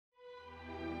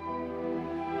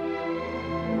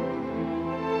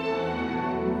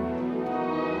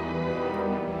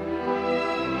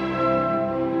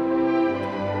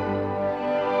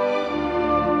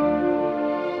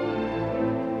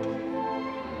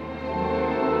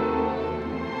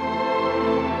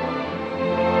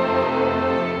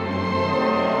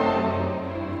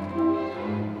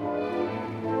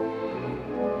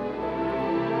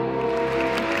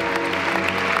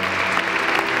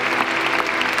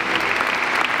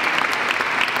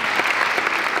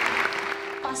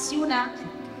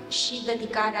și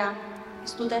dedicarea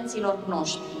studenților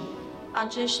noștri,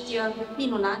 acești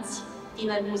minunați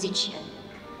tineri muzicieni,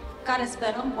 care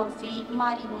sperăm vor fi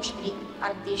marii noștri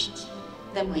artiști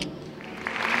de mâine.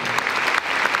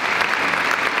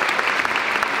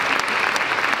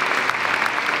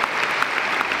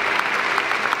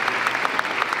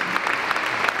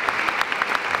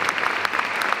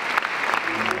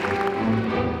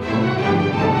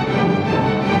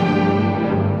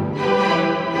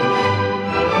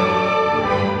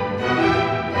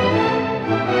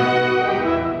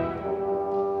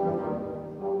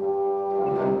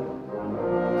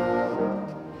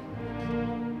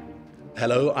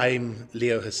 Hello, I'm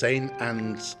Leo Hussain,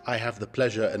 and I have the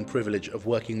pleasure and privilege of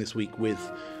working this week with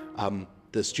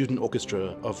the student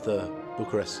orchestra of the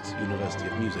Bucharest University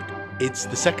of Music. It's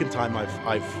the second time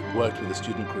I've worked with a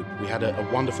student group. We had a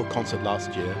wonderful concert last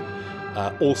year,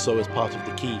 also as part of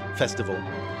the CHEI festival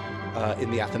in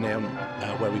the Ateneum,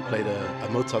 where we played a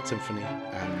Mozart symphony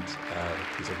and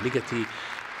a piece of Ligeti.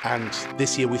 And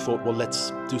this year we thought, well,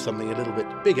 let's do something a little bit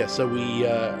bigger. So we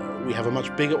have a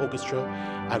much bigger orchestra,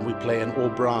 and we play an all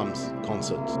Brahms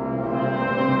concert.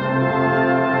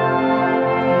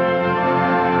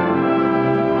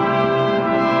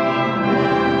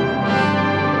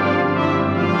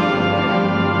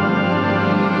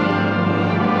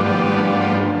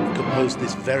 We composed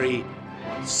this very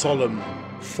solemn,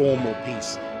 formal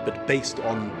piece, but based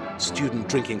on student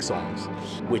drinking songs,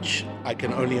 which I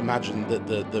can only imagine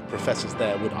that the professors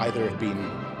there would either have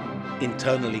been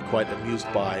internally quite amused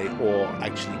by or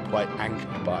actually quite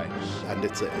angered by. And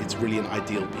it's really an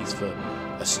ideal piece for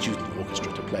a student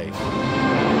orchestra to play.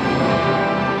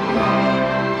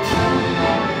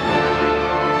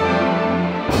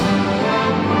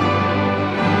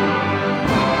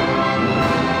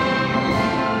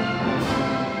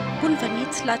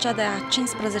 La cea de-a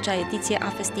 15-a ediție a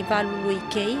Festivalului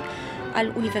CHEI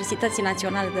al Universității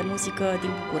Naționale de Muzică din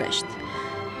București.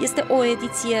 Este o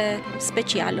ediție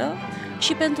specială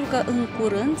și pentru că în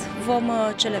curând vom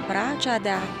celebra cea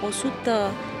de-a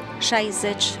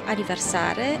 160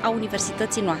 aniversare a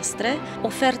Universității noastre.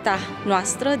 Oferta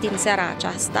noastră din seara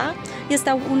aceasta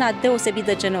este una deosebit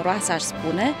de generoasă, aș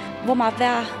spune. Vom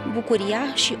avea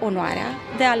bucuria și onoarea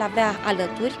de a-l avea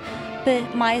alături pe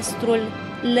maestrul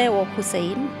Leo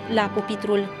Hussain la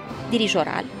pupitrul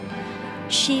dirijoral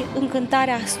și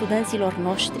încântarea studenților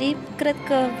noștri cred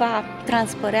că va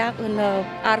transpărea în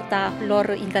arta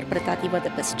lor interpretativă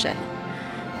de pe scenă.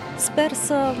 Sper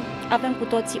să avem cu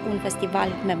toții un festival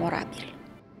memorabil.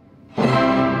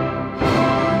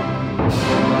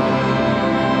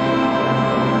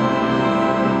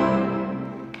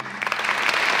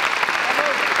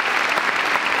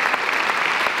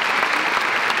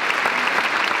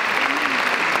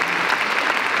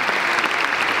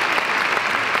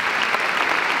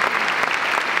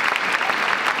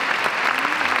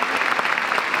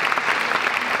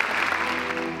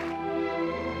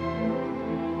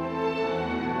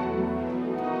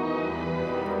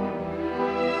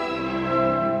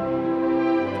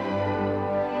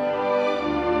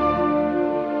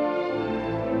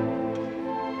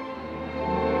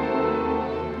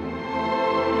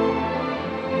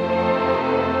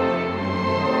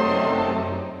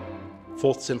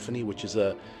 Fourth Symphony, which is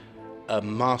a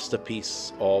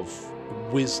masterpiece of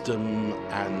wisdom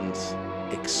and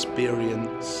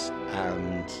experience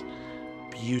and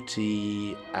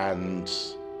beauty and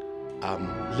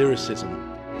lyricism.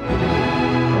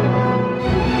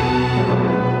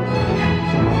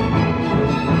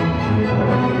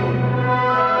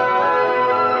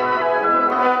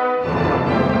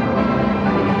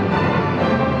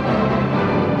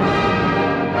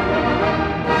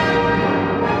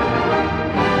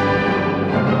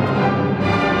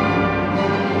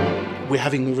 We're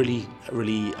having really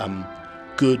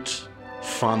good,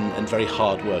 fun, and very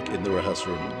hard work in the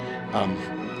rehearsal room,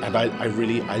 and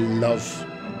I love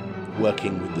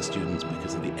working with the students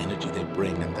because of the energy they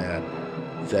bring and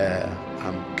their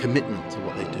commitment to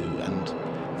what they do, and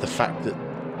the fact that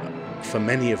for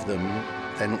many of them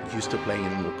they're not used to playing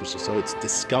in an orchestra, so it's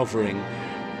discovering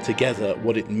together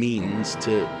what it means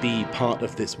to be part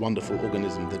of this wonderful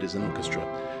organism that is an orchestra.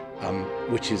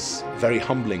 Which is very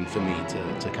humbling for me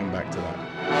to come back to that.